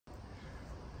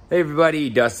Hey everybody,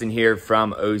 Dustin here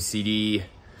from OCD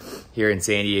here in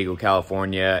San Diego,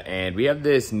 California, and we have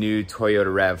this new Toyota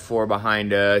RAV4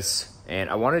 behind us, and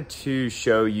I wanted to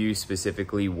show you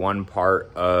specifically one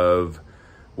part of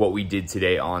what we did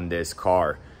today on this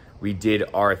car. We did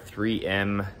our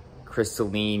 3M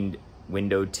Crystalline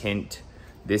window tint.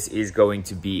 This is going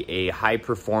to be a high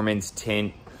performance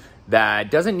tint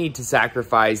that doesn't need to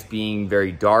sacrifice being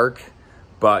very dark,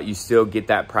 but you still get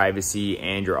that privacy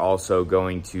and you're also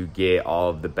going to get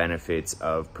all of the benefits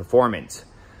of performance.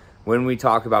 When we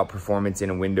talk about performance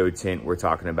in a window tint, we're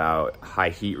talking about high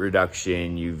heat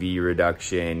reduction, UV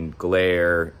reduction,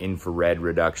 glare, infrared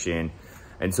reduction.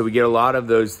 And so we get a lot of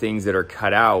those things that are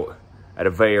cut out at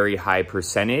a very high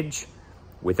percentage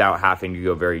without having to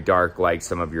go very dark like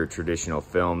some of your traditional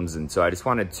films. And so I just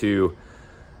wanted to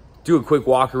do a quick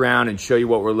walk around and show you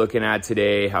what we're looking at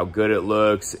today, how good it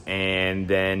looks, and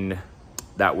then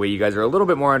that way you guys are a little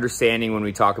bit more understanding when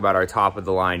we talk about our top of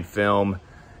the line film,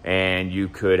 and you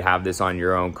could have this on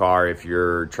your own car if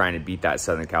you're trying to beat that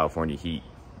Southern California heat.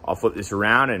 I'll flip this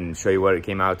around and show you what it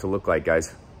came out to look like,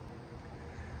 guys.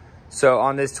 So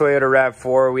on this Toyota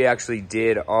RAV4, we actually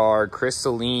did our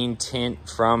Crystalline tint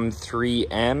from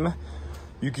 3M.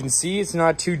 You can see it's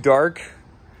not too dark.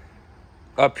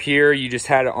 Up here, you just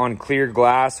had it on clear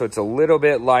glass, so it's a little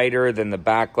bit lighter than the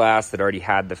back glass that already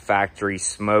had the factory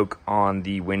smoke on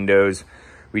the windows.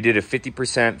 We did a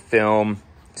 50% film,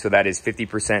 so that is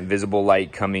 50% visible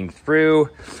light coming through.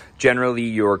 Generally,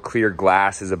 your clear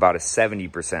glass is about a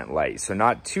 70% light, so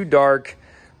not too dark,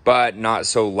 but not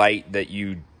so light that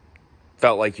you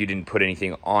felt like you didn't put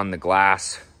anything on the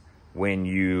glass when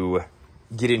you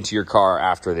get into your car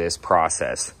after this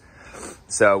process.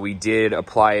 So we did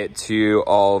apply it to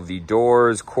all of the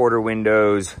doors, quarter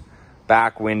windows,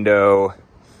 back window.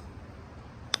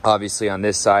 Obviously on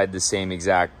this side, the same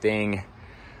exact thing.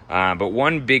 But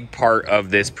one big part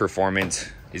of this performance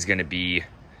is going to be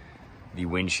the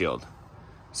windshield.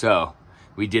 So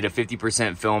we did a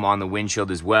 50% film on the windshield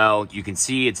as well. You can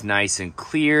see it's nice and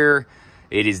clear.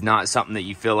 It is not something that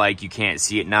you feel like you can't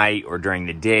see at night or during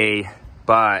the day,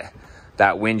 but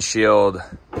that windshield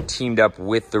teamed up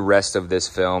with the rest of this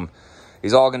film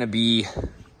is all going to be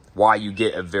why you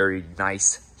get a very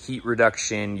nice heat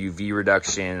reduction, UV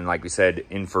reduction, and like we said,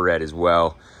 infrared as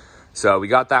well. So we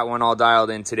got that one all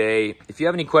dialed in today. If you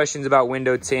have any questions about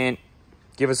window tint,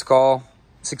 give us a call,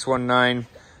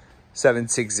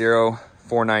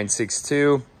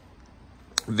 619-760-4962.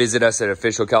 Visit us at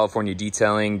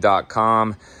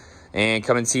officialcaliforniadetailing.com and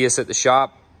come and see us at the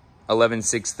shop,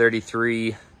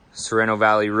 11633 Sorrento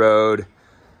Valley Road,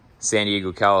 San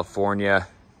Diego, California.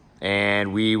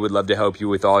 And we would love to help you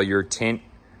with all your tint,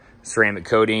 ceramic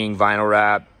coating, vinyl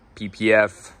wrap,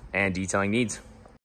 PPF, and detailing needs.